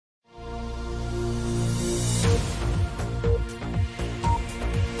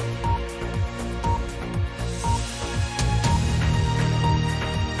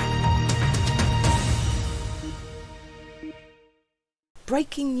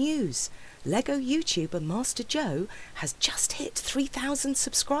Breaking news! Lego YouTuber MasterJoe has just hit 3,000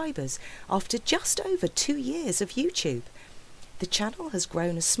 subscribers after just over 2 years of YouTube. The channel has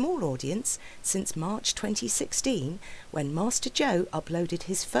grown a small audience since March 2016 when MasterJoe uploaded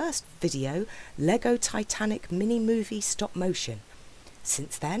his first video, Lego Titanic mini-movie stop motion.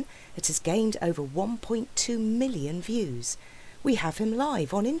 Since then, it has gained over 1.2 million views. We have him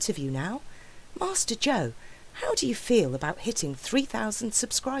live on interview now. MasterJoe, how do you feel about hitting 3,000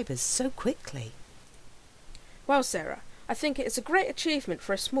 subscribers so quickly? Well, Sarah, I think it is a great achievement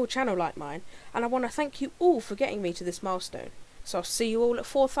for a small channel like mine, and I want to thank you all for getting me to this milestone. So I'll see you all at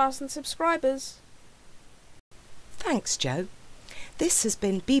 4,000 subscribers. Thanks, Joe. This has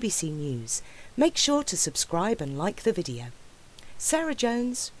been BBC News. Make sure to subscribe and like the video. Sarah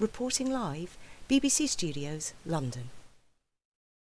Jones, reporting live, BBC Studios, London.